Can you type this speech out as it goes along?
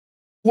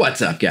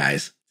What's up,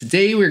 guys?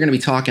 Today we're going to be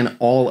talking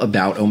all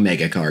about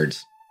Omega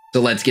cards.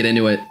 So let's get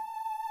into it.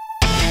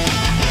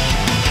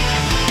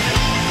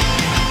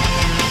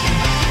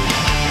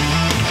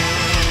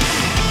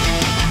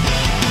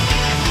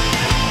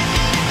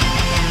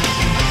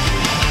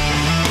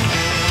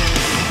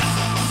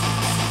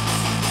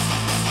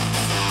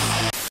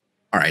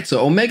 Alright,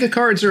 so Omega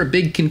cards are a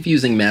big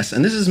confusing mess,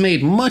 and this is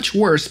made much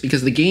worse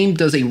because the game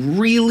does a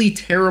really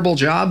terrible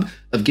job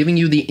of giving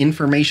you the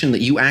information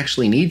that you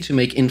actually need to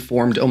make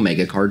informed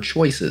Omega card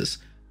choices.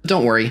 But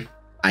don't worry,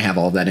 I have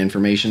all of that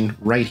information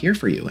right here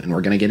for you, and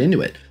we're going to get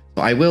into it.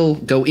 So I will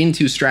go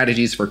into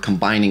strategies for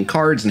combining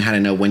cards and how to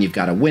know when you've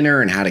got a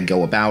winner and how to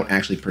go about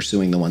actually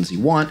pursuing the ones you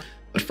want.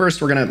 But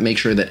first, we're going to make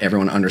sure that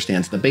everyone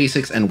understands the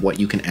basics and what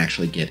you can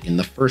actually get in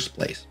the first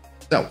place.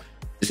 So,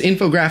 this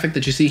infographic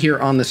that you see here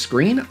on the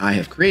screen, I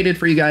have created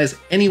for you guys.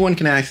 Anyone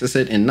can access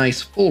it in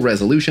nice full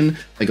resolution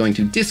by going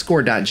to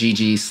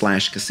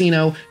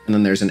discord.gg/Khasino, and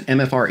then there's an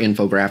MFR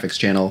Infographics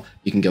channel.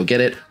 You can go get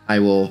it. I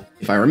will,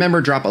 if I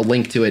remember, drop a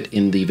link to it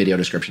in the video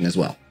description as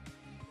well.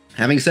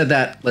 Having said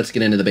that, let's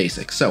get into the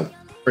basics. So,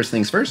 first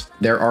things first,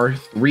 there are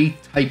 3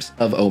 types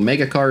of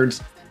Omega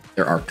cards.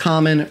 There are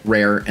common,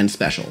 rare, and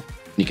special.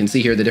 You can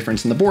see here the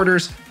difference in the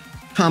borders.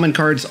 Common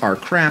cards are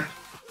crap.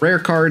 Rare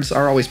cards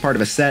are always part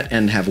of a set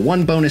and have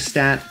 1 bonus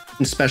stat,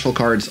 and special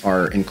cards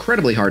are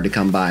incredibly hard to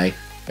come by.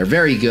 They're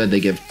very good,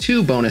 they give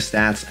 2 bonus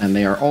stats, and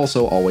they are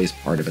also always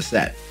part of a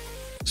set.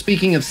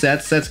 Speaking of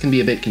sets, sets can be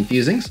a bit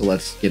confusing, so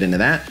let's get into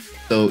that.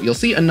 So you'll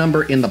see a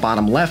number in the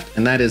bottom left,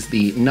 and that is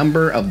the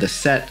number of the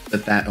set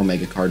that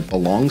Omega card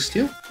belongs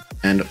to.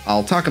 And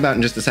I'll talk about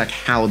in just a sec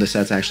how the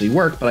sets actually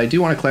work, but I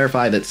do want to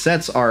clarify that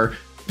sets are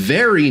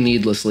very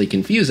needlessly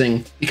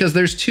confusing because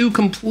there's 2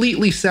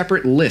 completely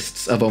separate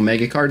lists of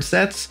Omega card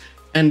sets,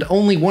 and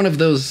only one of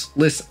those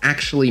lists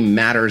actually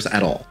matters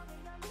at all.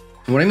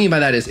 And what I mean by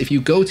that is if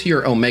you go to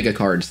your Omega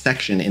card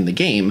section in the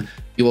game,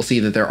 you will see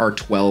that there are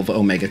 12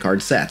 Omega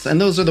card sets, and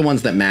those are the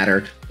ones that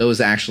matter. Those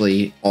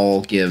actually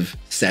all give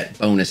set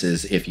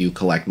bonuses if you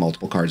collect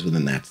multiple cards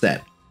within that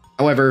set.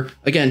 However,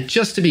 again,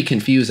 just to be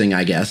confusing,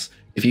 I guess,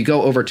 if you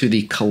go over to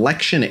the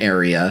collection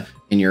area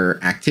in your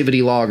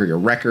activity log or your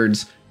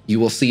records, you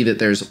will see that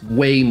there's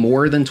way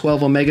more than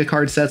 12 Omega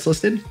card sets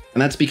listed.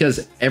 And that's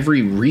because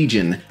every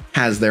region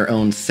has their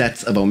own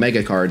sets of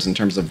Omega cards in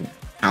terms of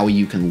how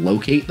you can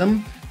locate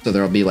them. So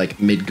there'll be like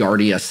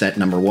Midgardia set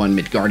number 1,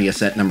 Midgardia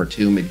set number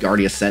 2,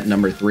 Midgardia set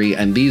number 3,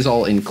 and these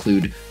all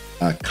include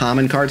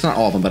common cards. Not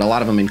all of them, but a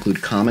lot of them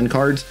include common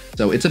cards.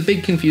 So it's a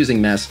big confusing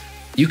mess.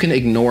 You can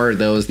ignore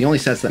those. The only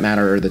sets that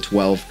matter are the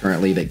 12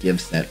 currently that give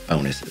set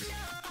bonuses.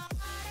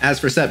 As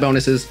for set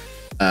bonuses,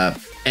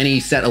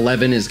 any set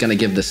 11 is going to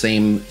give the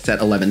same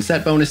set 11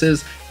 set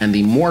bonuses, and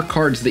the more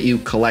cards that you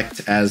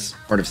collect as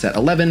part of set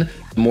 11,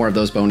 the more of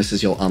those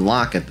bonuses you'll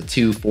unlock at the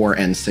 2, 4,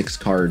 and 6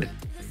 card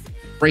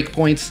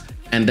breakpoints,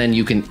 and then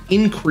you can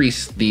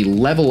increase the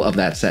level of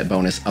that set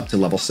bonus up to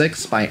level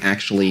 6 by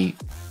actually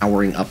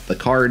powering up the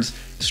cards.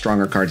 The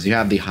stronger cards you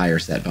have, the higher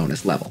set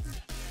bonus level.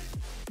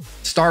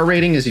 Star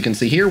rating, as you can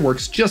see here,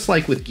 works just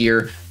like with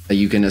gear.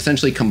 You can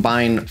essentially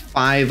combine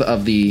 5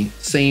 of the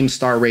same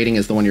star rating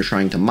as the one you're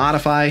trying to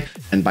modify,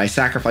 and by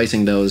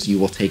sacrificing those, you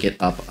will take it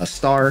up a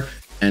star.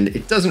 And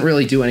it doesn't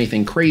really do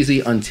anything crazy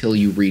until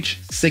you reach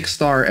 6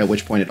 star, at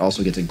which point it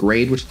also gets a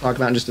grade, which we'll talk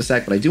about in just a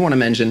sec. But I do want to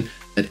mention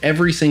that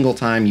every single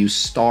time you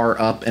star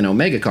up an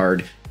Omega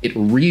card, it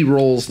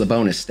re-rolls the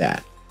bonus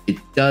stat. It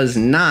does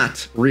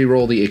not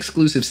re-roll the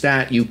exclusive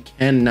stat. You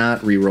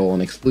cannot re-roll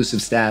an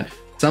exclusive stat.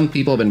 Some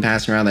people have been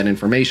passing around that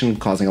information,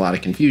 causing a lot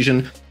of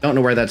confusion. Don't know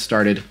where that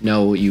started.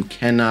 No, you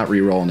cannot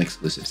re-roll an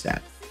exclusive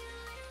stat.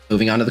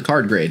 Moving on to the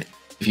card grade.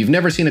 If you've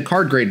never seen a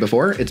card grade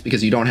before, it's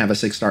because you don't have a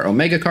 6-star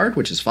Omega card,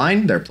 which is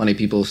fine. There are plenty of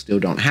people who still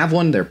don't have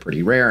one. They're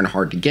pretty rare and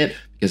hard to get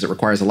because it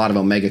requires a lot of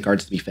Omega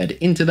cards to be fed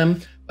into them.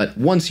 But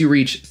once you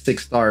reach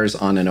 6 stars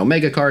on an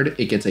Omega card,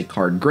 it gets a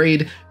card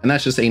grade, and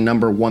that's just a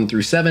number 1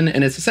 through 7,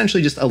 and it's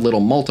essentially just a little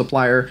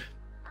multiplier.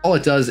 All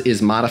it does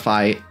is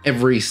modify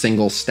every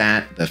single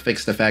stat, the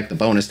fixed effect, the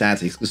bonus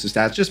stats, the exclusive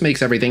stats, just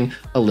makes everything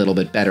a little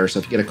bit better. So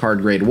if you get a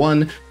card grade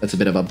 1, that's a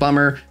bit of a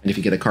bummer. And if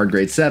you get a card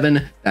grade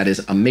 7, that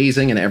is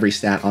amazing. And every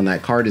stat on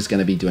that card is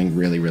going to be doing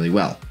really, really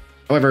well.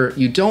 However,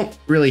 you don't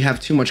really have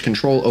too much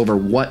control over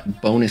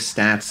what bonus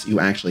stats you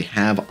actually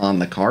have on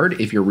the card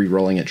if you're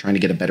re-rolling it, trying to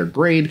get a better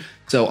grade.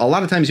 So a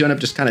lot of times you end up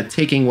just kind of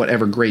taking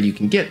whatever grade you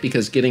can get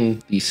because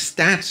getting the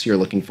stats you're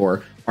looking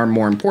for are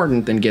more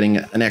important than getting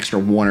an extra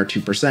 1 or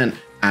 2%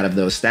 out of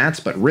those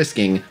stats, but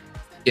risking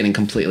getting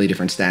completely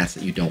different stats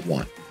that you don't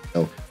want.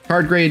 So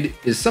card grade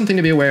is something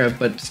to be aware of,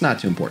 but it's not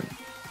too important.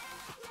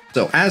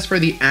 So as for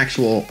the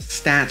actual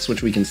stats,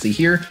 which we can see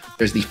here,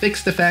 there's the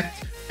fixed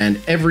effect,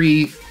 and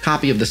every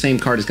copy of the same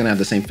card is going to have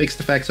the same fixed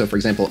effect. So for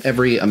example,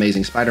 every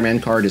Amazing Spider-Man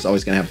card is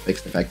always going to have a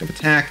fixed effect of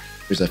attack.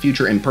 There's a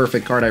Future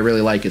Imperfect card I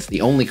really like. It's the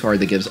only card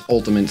that gives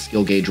ultimate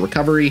skill gauge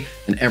recovery,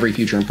 and every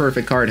Future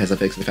Imperfect card has a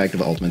fixed effect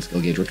of ultimate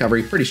skill gauge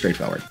recovery. Pretty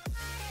straightforward.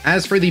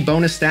 As for the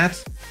bonus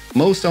stats,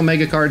 most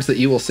Omega cards that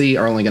you will see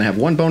are only going to have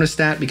 1 bonus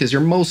stat because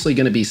you're mostly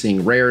going to be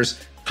seeing rares.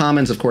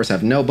 Commons, of course,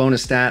 have no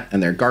bonus stat,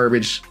 and they're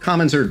garbage.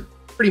 Commons are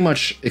pretty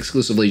much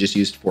exclusively just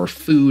used for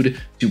food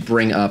to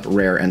bring up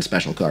rare and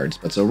special cards.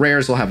 But so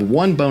rares will have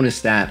one bonus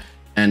stat,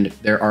 and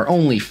there are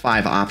only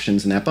 5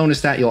 options in that bonus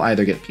stat. You'll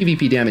either get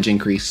PvP damage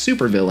increase,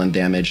 supervillain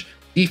damage,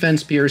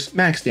 defense pierce,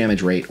 max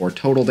damage rate, or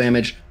total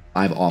damage,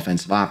 5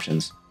 offensive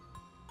options.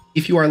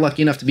 If you are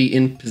lucky enough to be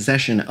in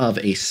possession of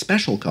a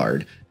special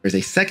card, there's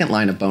a second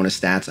line of bonus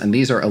stats, and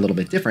these are a little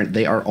bit different.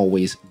 They are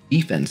always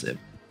defensive.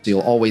 So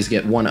you'll always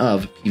get one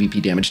of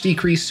PvP damage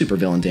decrease,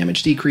 supervillain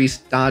damage decrease,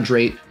 dodge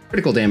rate,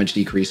 critical damage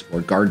decrease,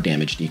 or guard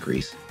damage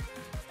decrease.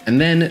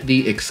 And then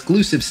the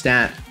exclusive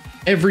stat,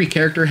 every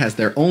character has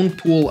their own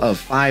pool of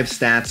 5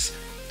 stats,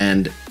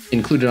 and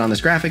included on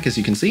this graphic, as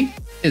you can see,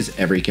 is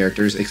every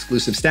character's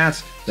exclusive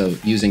stats. So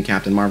using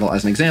Captain Marvel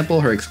as an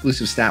example, her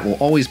exclusive stat will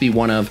always be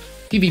one of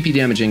PvP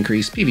damage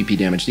increase, PvP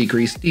damage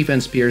decrease,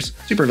 defense pierce,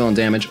 supervillain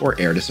damage, or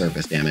air to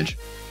surface damage.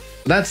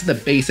 So that's the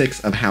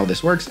basics of how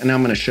this works, and now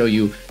I'm going to show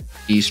you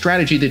the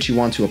strategy that you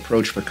want to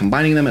approach for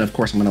combining them, and of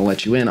course I'm going to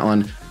let you in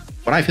on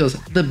what I feel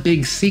is the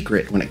big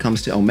secret when it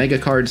comes to Omega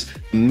cards,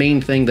 the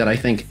main thing that I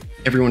think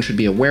everyone should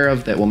be aware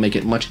of that will make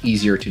it much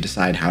easier to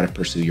decide how to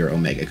pursue your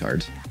Omega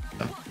cards.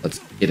 So let's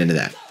get into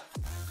that.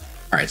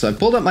 All right, so I've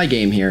pulled up my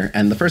game here,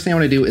 and the first thing I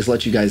want to do is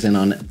let you guys in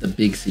on the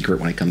big secret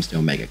when it comes to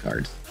Omega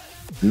cards.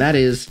 And that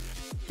is,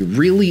 you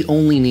really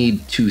only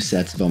need 2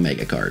 sets of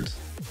Omega cards,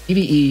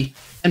 PvE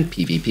and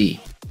PvP.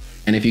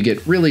 And if you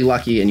get really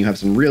lucky and you have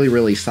some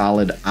really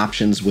solid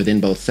options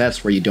within both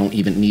sets where you don't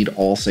even need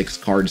all 6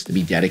 cards to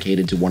be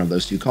dedicated to one of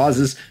those 2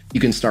 causes,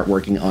 you can start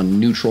working on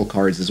neutral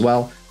cards as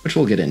well, which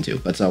we'll get into.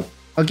 But so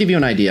I'll give you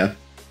an idea.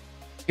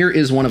 Here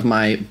is one of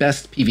my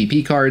best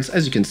PvP cards.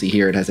 As you can see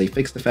here, it has a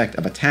fixed effect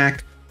of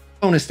attack,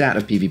 bonus stat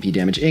of PvP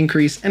damage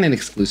increase, and an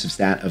exclusive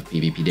stat of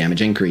PvP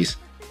damage increase.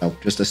 So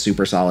just a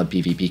super solid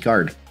PvP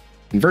card.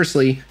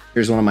 Conversely,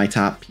 here's one of my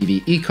top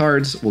PvE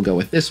cards. We'll go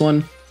with this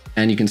one.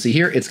 And you can see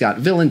here, it's got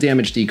villain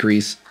damage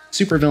decrease,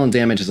 supervillain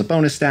damage as a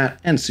bonus stat,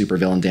 and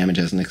supervillain damage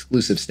as an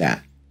exclusive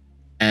stat.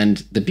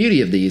 And the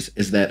beauty of these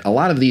is that a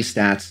lot of these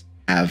stats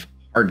have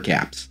hard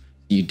caps.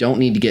 You don't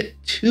need to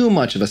get too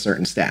much of a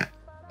certain stat.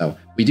 So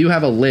we do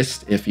have a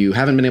list if you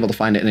haven't been able to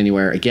find it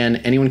anywhere. Again,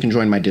 anyone can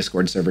join my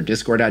Discord server,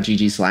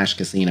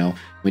 discord.gg/Khasino.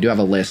 We do have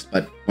a list,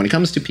 but when it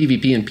comes to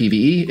PvP and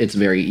PvE, it's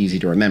very easy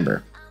to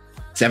remember.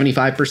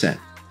 75%.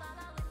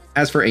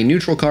 As for a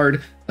neutral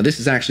card, this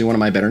is actually one of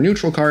my better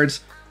neutral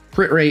cards.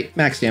 Crit rate,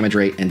 max damage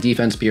rate, and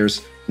defense pierce.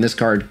 In this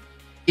card,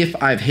 if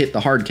I've hit the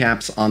hard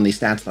caps on the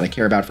stats that I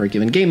care about for a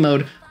given game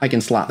mode, I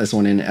can slot this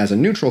one in as a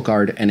neutral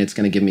card, and it's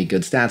going to give me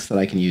good stats that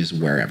I can use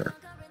wherever.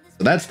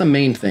 So that's the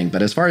main thing,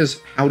 but as far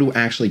as how to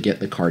actually get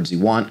the cards you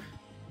want,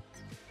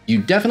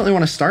 you definitely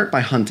want to start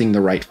by hunting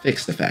the right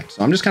fixed effect.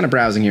 So I'm just kind of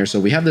browsing here. So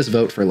we have this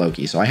vote for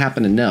Loki. So I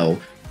happen to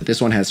know that this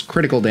one has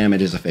critical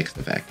damage as a fixed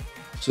effect.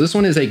 So this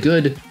one is a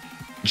good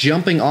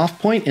jumping off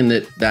point in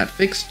that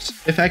fixed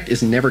effect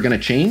is never going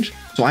to change.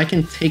 So I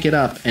can take it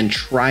up and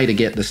try to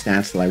get the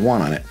stats that I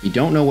want on it. We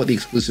don't know what the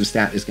exclusive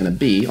stat is going to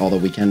be, although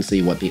we can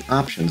see what the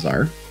options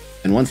are.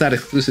 And once that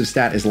exclusive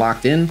stat is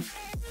locked in,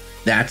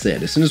 that's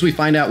it. As soon as we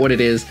find out what it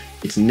is,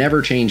 it's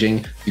never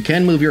changing. You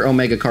can move your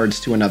Omega cards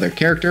to another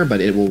character, but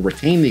it will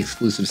retain the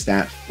exclusive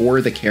stat for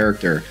the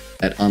character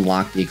that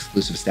unlocked the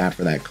exclusive stat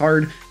for that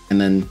card. And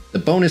then the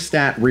bonus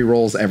stat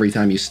rerolls every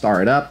time you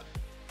star it up.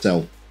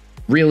 So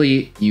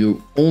really,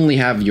 you only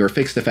have your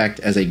fixed effect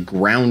as a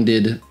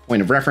grounded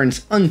point of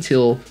reference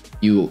until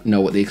you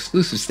know what the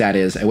exclusive stat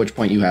is, at which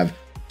point you have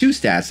 2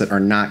 stats that are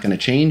not going to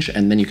change,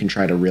 and then you can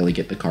try to really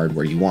get the card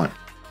where you want.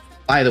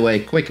 By the way,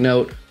 quick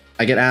note,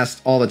 I get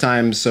asked all the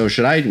time, so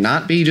should I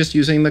not be just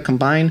using the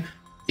combine?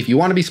 If you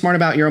want to be smart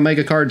about your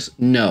Omega cards,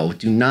 no,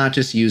 do not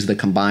just use the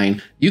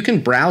combine. You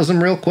can browse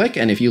them real quick,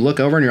 and if you look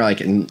over and you're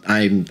like,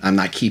 I'm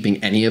not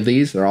keeping any of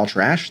these, they're all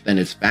trash, then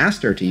it's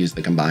faster to use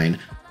the combine.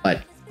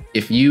 But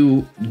if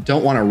you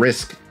don't want to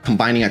risk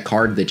combining a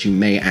card that you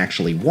may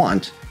actually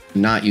want, do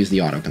not use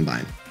the auto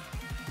combine.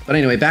 But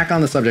anyway, back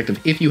on the subject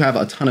of if you have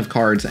a ton of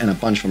cards and a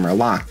bunch of them are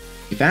locked,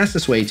 the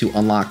fastest way to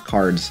unlock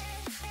cards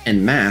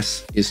en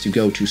masse is to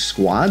go to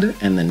squad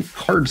and then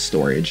card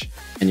storage.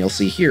 And you'll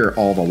see here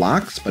all the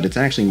locks, but it's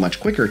actually much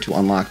quicker to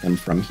unlock them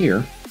from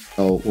here.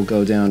 So we'll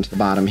go down to the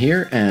bottom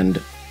here and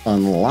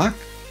unlock,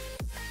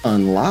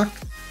 unlock,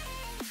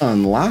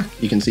 unlock.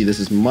 You can see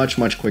this is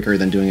much quicker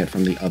than doing it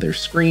from the other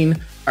screen.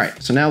 All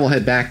right, so now we'll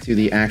head back to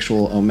the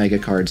actual Omega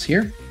cards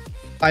here.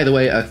 By the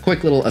way, a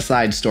quick little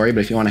aside story,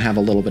 but if you want to have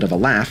a little bit of a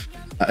laugh,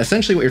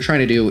 essentially what you're trying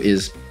to do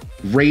is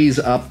raise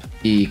up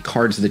the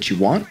cards that you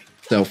want.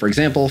 So for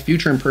example,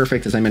 Future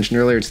Imperfect, as I mentioned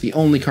earlier, it's the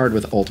only card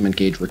with Ultimate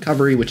Gauge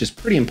Recovery, which is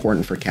pretty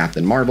important for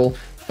Captain Marvel.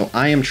 So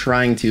I am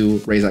trying to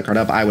raise that card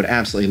up. I would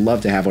absolutely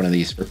love to have one of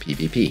these for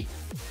PvP.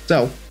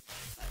 So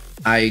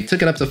I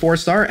took it up to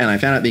 4-star and I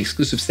found out the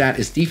exclusive stat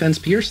is Defense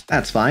Pierce.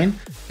 That's fine.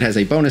 It has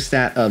a bonus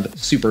stat of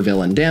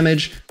Supervillain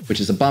Damage, which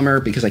is a bummer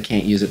because I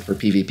can't use it for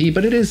PvP,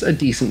 but it is a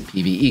decent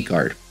PvE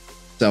card.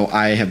 So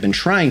I have been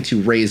trying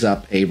to raise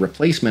up a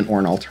replacement or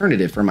an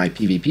alternative for my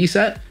PvP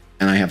set,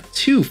 and I have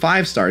 2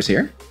 5-stars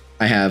here.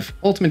 I have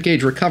ultimate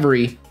gauge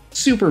recovery,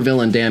 super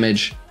villain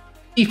damage,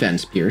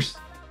 defense pierce.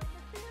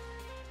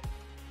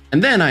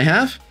 And then I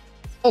have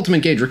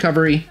ultimate gauge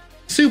recovery,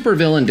 super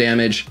villain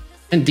damage,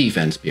 and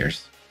defense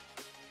pierce.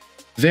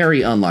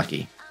 Very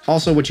unlucky.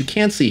 Also, what you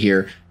can't see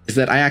here is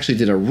that I actually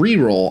did a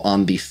reroll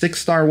on the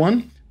 6-star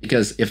one,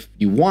 because if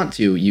you want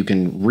to, you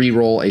can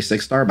reroll a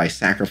 6-star by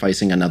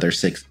sacrificing another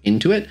 6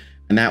 into it,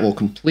 and that will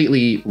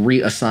completely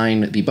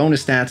reassign the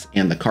bonus stats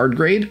and the card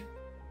grade.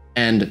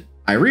 And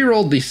I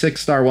rerolled the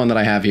 6-star one that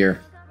I have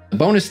here. The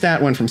bonus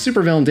stat went from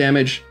super villain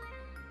damage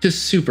to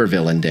super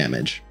villain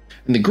damage,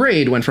 and the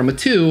grade went from a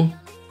 2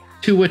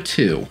 to a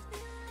 2.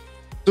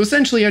 So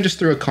essentially, I just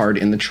threw a card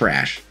in the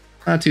trash.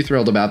 Not too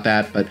thrilled about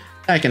that, but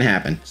that can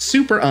happen.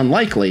 Super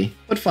unlikely,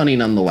 but funny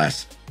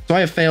nonetheless. So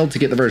I have failed to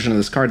get the version of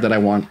this card that I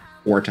want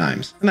 4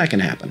 times, and that can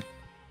happen.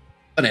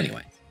 But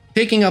anyway,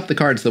 taking up the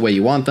cards the way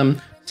you want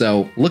them.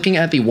 So looking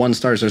at the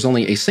 1-stars, there's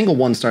only a single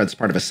 1-star that's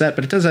part of a set,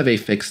 but it does have a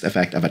fixed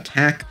effect of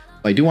attack.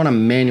 So I do want to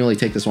manually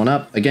take this one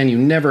up. Again, you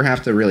never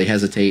have to really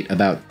hesitate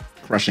about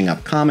crushing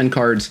up common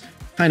cards.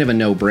 Kind of a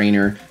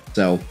no-brainer.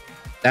 So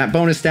that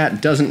bonus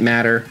stat doesn't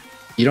matter.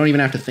 You don't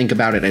even have to think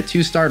about it at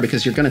 2-star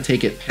because you're going to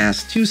take it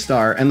past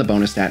 2-star and the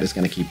bonus stat is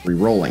going to keep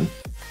re-rolling.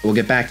 We'll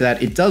get back to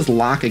that. It does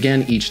lock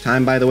again each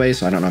time, by the way,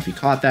 so I don't know if you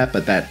caught that,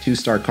 but that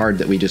 2-star card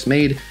that we just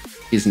made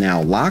is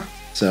now locked.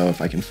 So if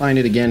I can find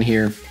it again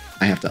here,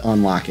 I have to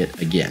unlock it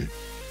again.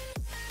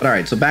 But all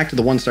right, so back to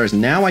the 1-stars.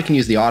 Now I can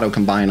use the auto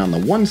combine on the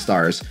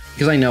 1-stars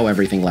because I know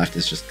everything left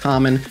is just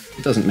common.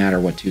 It doesn't matter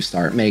what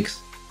 2-star it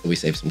makes, so we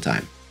save some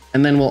time.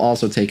 And then we'll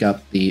also take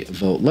up the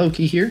Vote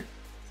Loki here.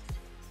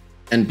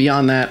 And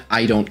beyond that,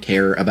 I don't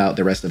care about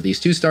the rest of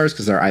these 2-stars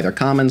because they're either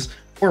commons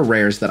or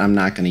rares that I'm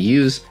not going to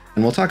use.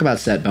 And we'll talk about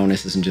set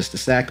bonuses in just a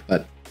sec,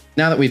 but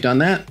now that we've done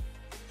that,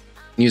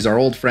 use our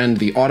old friend,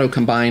 the auto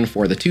combine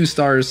for the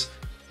 2-stars,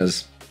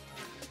 because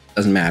it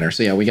doesn't matter.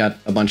 So yeah, we got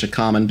a bunch of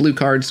common blue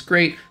cards.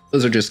 Great.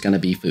 Those are just going to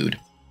be food.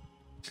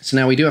 So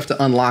now we do have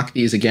to unlock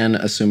these again,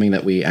 assuming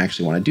that we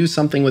actually want to do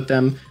something with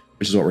them,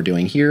 which is what we're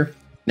doing here.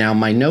 Now,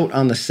 my note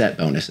on the set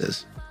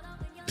bonuses.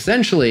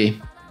 Essentially,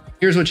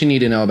 here's what you need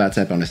to know about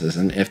set bonuses.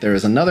 And if there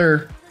is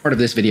another part of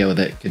this video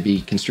that could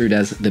be construed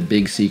as the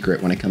big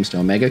secret when it comes to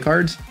Omega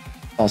cards,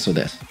 also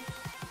this.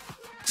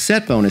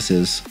 Set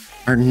bonuses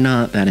are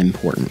not that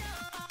important.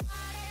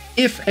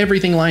 If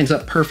everything lines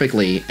up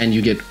perfectly and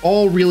you get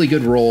all really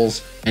good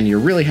rolls and you're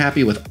really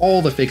happy with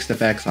all the fixed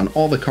effects on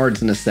all the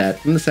cards in the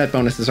set, then the set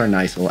bonuses are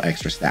nice little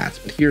extra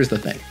stats. But here's the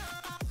thing.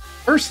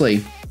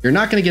 Firstly, you're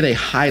not going to get a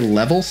high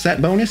level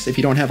set bonus if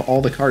you don't have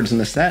all the cards in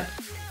the set.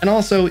 And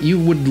also, you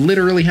would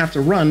literally have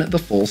to run the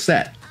full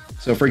set.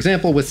 So for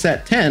example, with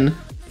set 10,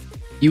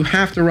 you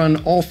have to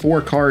run all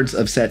 4 cards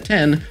of set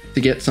 10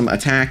 to get some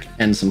attack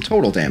and some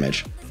total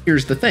damage.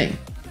 Here's the thing.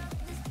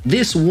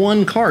 This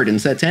one card in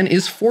set 10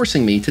 is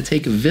forcing me to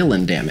take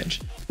villain damage.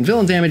 And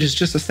villain damage is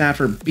just a stat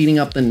for beating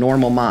up the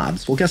normal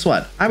mobs. Well, guess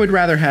what? I would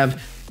rather have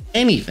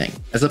anything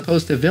as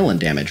opposed to villain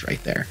damage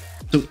right there.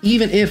 So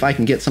even if I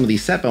can get some of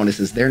these set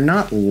bonuses, they're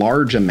not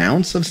large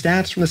amounts of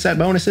stats from the set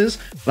bonuses,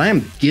 but I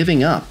am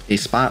giving up a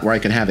spot where I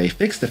could have a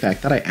fixed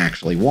effect that I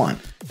actually want.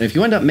 And if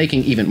you end up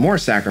making even more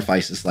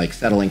sacrifices, like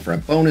settling for a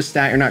bonus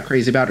stat you're not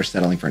crazy about, or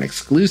settling for an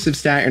exclusive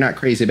stat you're not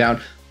crazy about,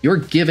 you're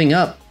giving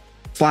up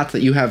slots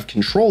that you have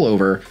control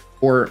over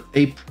for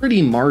a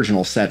pretty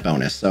marginal set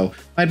bonus. So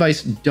my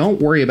advice,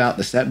 don't worry about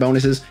the set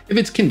bonuses. If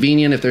it's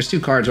convenient, if there's 2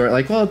 cards where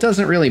like, well, it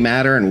doesn't really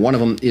matter and one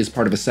of them is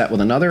part of a set with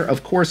another,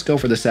 of course, go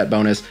for the set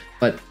bonus,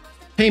 but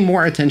pay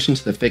more attention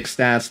to the fixed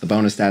stats, the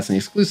bonus stats, and the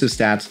exclusive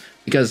stats,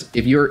 because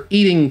if you're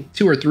eating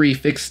 2 or 3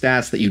 fixed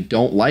stats that you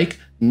don't like,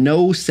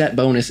 no set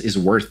bonus is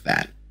worth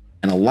that.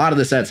 And a lot of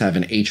the sets have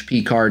an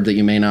HP card that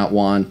you may not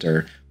want,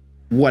 or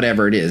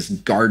whatever it is,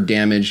 guard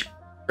damage,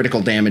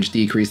 critical damage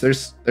decrease.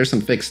 There's some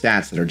fixed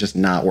stats that are just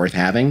not worth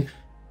having,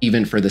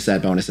 even for the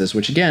set bonuses,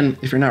 which again,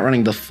 if you're not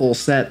running the full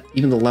set,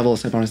 even the level of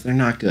set bonus, they're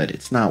not good.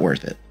 It's not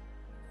worth it.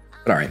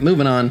 But all right,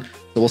 moving on.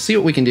 So we'll see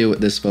what we can do with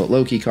this Vote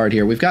Loki card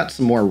here. We've got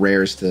some more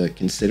rares to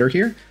consider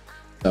here.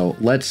 So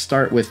let's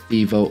start with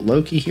the Vote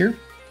Loki here,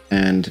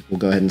 and we'll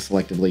go ahead and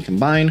selectively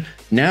combine.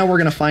 Now we're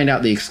going to find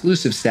out the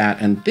exclusive stat,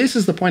 and this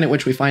is the point at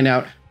which we find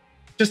out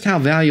just how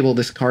valuable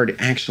this card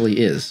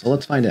actually is. So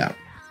let's find out.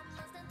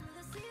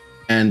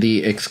 And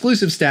the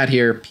exclusive stat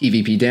here,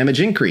 PvP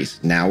damage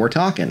increase. Now we're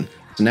talking.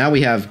 So now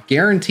we have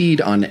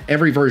guaranteed on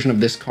every version of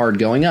this card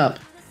going up,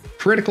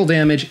 critical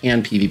damage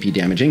and PvP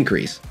damage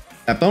increase.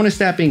 That bonus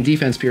stat being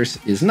defense pierce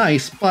is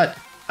nice, but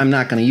I'm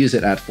not going to use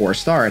it at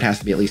 4-star. It has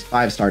to be at least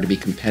 5-star to be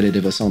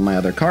competitive with some of my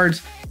other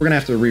cards. We're going to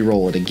have to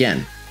re-roll it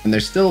again. And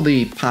there's still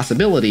the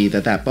possibility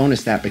that that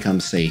bonus stat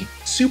becomes, say,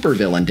 super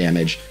villain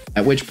damage,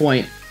 at which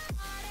point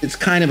it's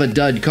kind of a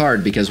dud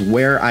card because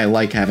where I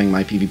like having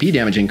my PvP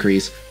damage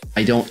increase,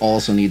 I don't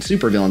also need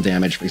super villain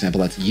damage. For example,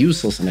 that's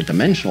useless in a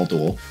dimensional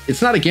duel.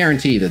 It's not a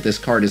guarantee that this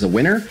card is a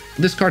winner.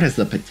 This card has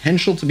the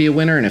potential to be a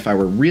winner, and if I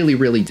were really,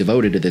 really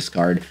devoted to this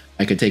card,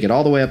 I could take it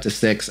all the way up to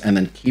 6 and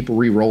then keep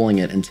re-rolling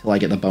it until I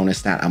get the bonus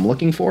stat I'm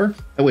looking for,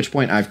 at which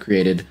point I've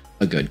created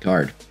a good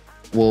card.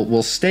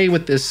 we'll stay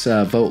with this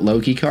Vote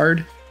Loki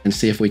card and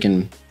see if we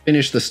can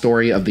finish the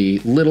story of the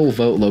little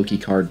Vote Loki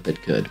card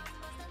that could.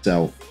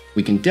 So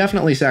we can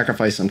definitely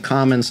sacrifice some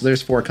commons. So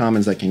there's 4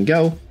 commons that can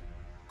go.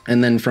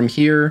 And then from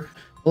here,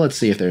 well, let's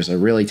see if there's a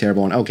really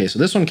terrible one. Okay, so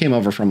this one came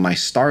over from my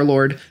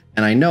Star-Lord,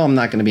 and I know I'm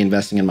not going to be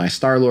investing in my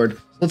Star-Lord.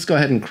 So let's go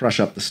ahead and crush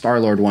up the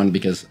Star-Lord one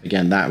because,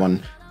 again, that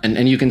one.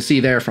 And you can see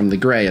there from the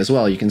gray as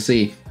well, you can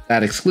see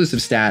that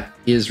exclusive stat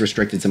is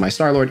restricted to my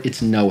Star-Lord.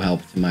 It's no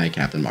help to my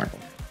Captain Marvel.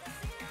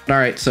 All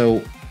right,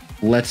 so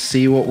let's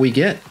see what we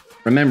get.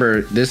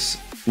 Remember, this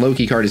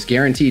Loki card is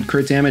guaranteed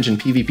crit damage and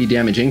PvP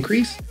damage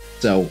increase.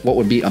 So what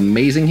would be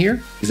amazing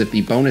here is if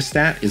the bonus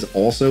stat is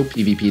also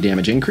PvP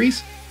damage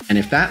increase. And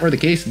if that were the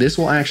case, this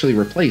will actually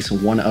replace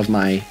one of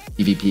my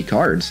PvP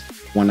cards,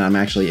 one I'm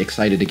actually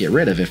excited to get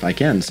rid of if I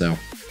can. So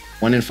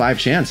 1 in 5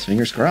 chance,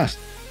 fingers crossed.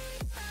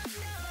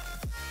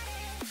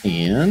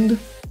 And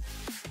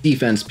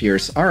defense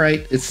pierce. All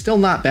right, it's still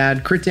not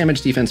bad. Crit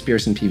damage, defense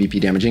pierce, and PvP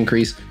damage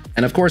increase.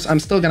 And of course, I'm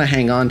still going to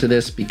hang on to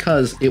this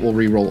because it will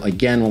reroll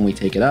again when we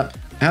take it up.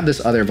 I have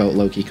this other Vote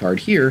Loki card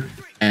here,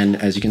 and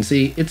as you can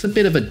see, it's a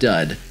bit of a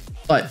dud.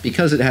 But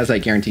because it has that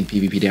guaranteed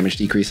PvP damage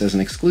decrease as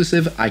an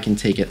exclusive, I can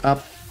take it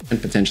up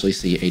and potentially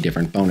see a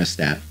different bonus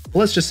stat. But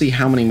let's just see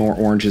how many more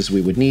oranges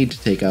we would need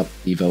to take up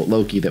the Vote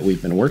Loki that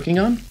we've been working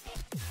on.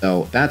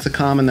 So that's a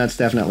common, that's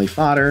definitely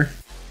fodder.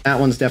 That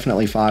one's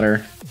definitely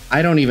fodder.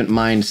 I don't even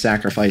mind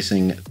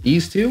sacrificing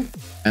these 2.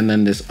 And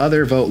then this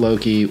other Vote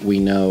Loki, we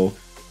know,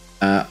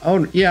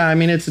 oh yeah, I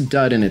mean, it's a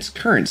dud in its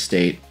current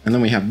state. And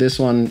then we have this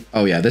one.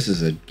 Oh yeah, this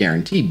is a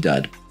guaranteed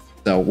dud.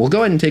 So we'll go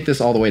ahead and take this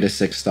all the way to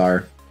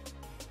 6-star.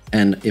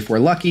 And if we're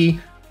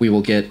lucky, we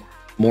will get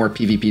more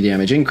PvP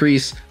damage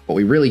increase. What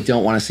we really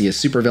don't want to see is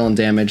supervillain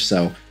damage.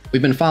 So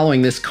we've been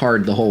following this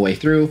card the whole way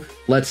through.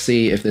 Let's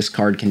see if this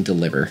card can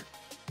deliver.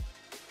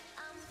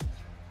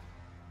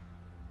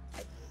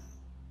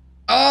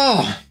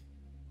 Oh,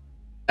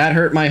 that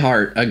hurt my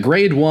heart. A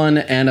grade 1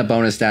 and a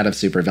bonus stat of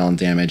supervillain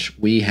damage.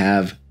 We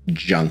have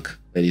junk,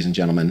 ladies and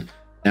gentlemen.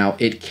 Now,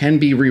 it can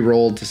be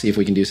re-rolled to see if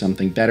we can do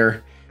something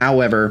better.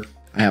 However,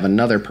 I have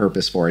another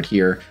purpose for it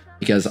here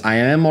because I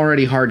am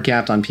already hard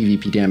capped on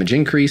PvP damage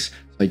increase,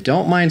 so I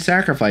don't mind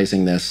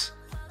sacrificing this.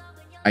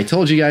 I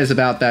told you guys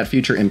about that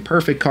future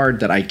imperfect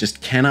card that I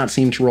just cannot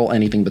seem to roll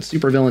anything but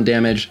supervillain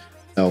damage.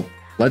 So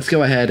let's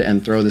go ahead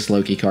and throw this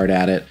Loki card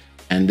at it.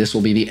 And this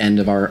will be the end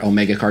of our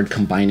Omega card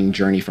combining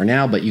journey for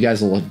now, but you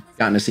guys will have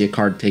gotten to see a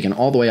card taken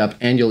all the way up,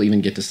 and you'll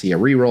even get to see a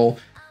reroll.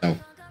 So,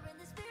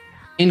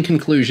 in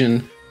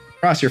conclusion,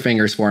 cross your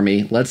fingers for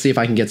me. Let's see if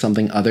I can get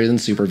something other than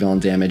supervillain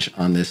damage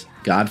on this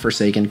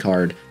godforsaken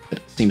card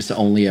that seems to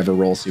only ever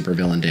roll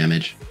supervillain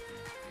damage.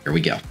 Here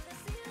we go.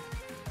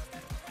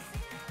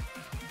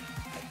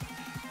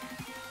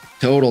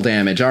 Total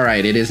damage. All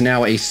right, it is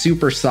now a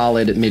super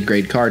solid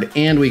mid-grade card,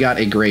 and we got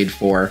a grade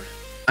 4.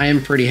 I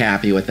am pretty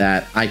happy with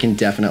that. I can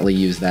definitely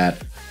use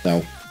that.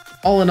 So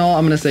all in all,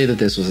 I'm going to say that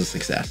this was a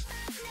success.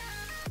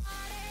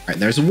 All right,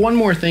 there's one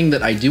more thing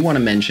that I do want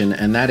to mention,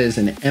 and that is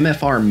an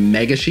MFR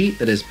Megasheet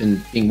that has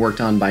been being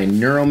worked on by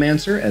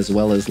Neuromancer as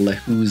well as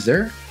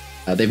Lehuzer.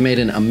 They've made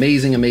an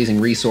amazing,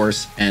 amazing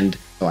resource, and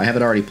so I have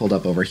it already pulled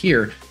up over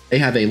here. They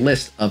have a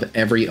list of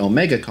every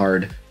Omega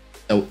card.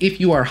 So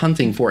if you are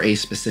hunting for a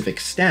specific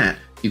stat,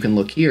 you can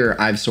look here.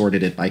 I've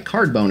sorted it by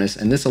card bonus,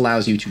 and this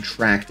allows you to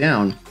track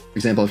down. For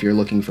example, if you're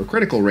looking for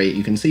critical rate,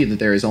 you can see that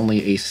there is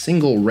only a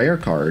single rare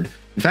card,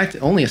 in fact,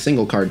 only a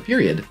single card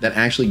period, that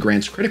actually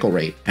grants critical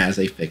rate as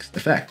a fixed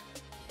effect.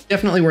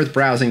 Definitely worth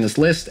browsing this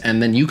list, and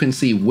then you can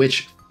see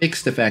which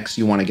fixed effects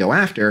you want to go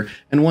after,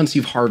 and once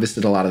you've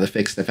harvested a lot of the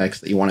fixed effects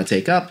that you want to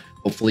take up,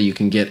 hopefully you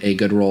can get a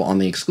good roll on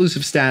the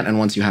exclusive stat, and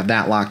once you have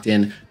that locked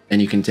in, then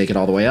you can take it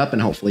all the way up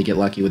and hopefully get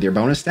lucky with your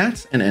bonus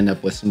stats and end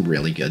up with some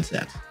really good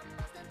sets. All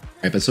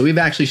right, but so we've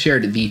actually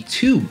shared the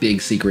 2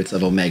 big secrets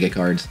of Omega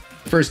cards.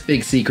 The first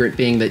big secret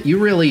being that you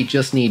really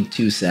just need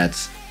 2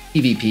 sets,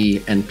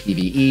 PvP and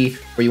PvE,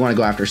 where you want to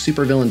go after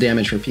supervillain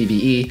damage for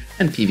PvE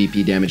and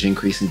PvP damage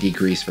increase and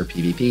decrease for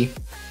PvP.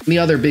 And the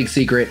other big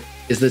secret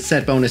is that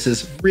set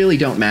bonuses really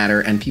don't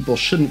matter, and people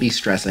shouldn't be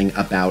stressing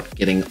about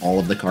getting all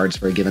of the cards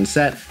for a given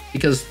set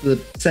because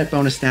the set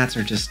bonus stats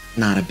are just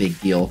not a big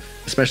deal,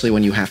 especially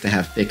when you have to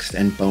have fixed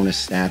and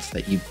bonus stats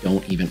that you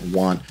don't even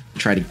want to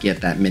try to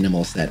get that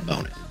minimal set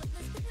bonus.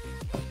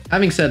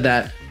 Having said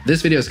that,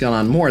 this video has gone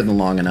on more than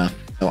long enough,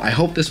 so I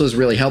hope this was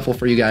really helpful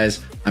for you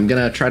guys. I'm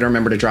going to try to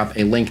remember to drop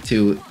a link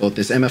to both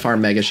this MFR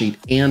Megasheet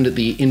and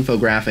the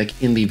infographic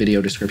in the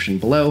video description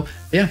below.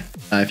 Yeah,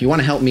 if you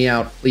want to help me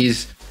out,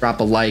 please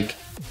drop a like,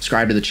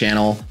 subscribe to the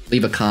channel,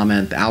 leave a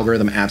comment. The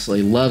algorithm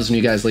absolutely loves when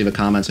you guys leave a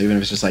comment, so even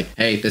if it's just like,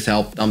 hey, this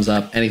helped, thumbs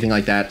up, anything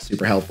like that,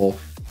 super helpful.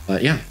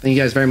 But yeah, thank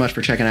you guys very much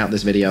for checking out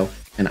this video,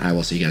 and I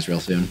will see you guys real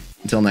soon.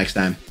 Until next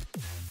time.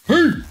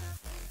 Hey!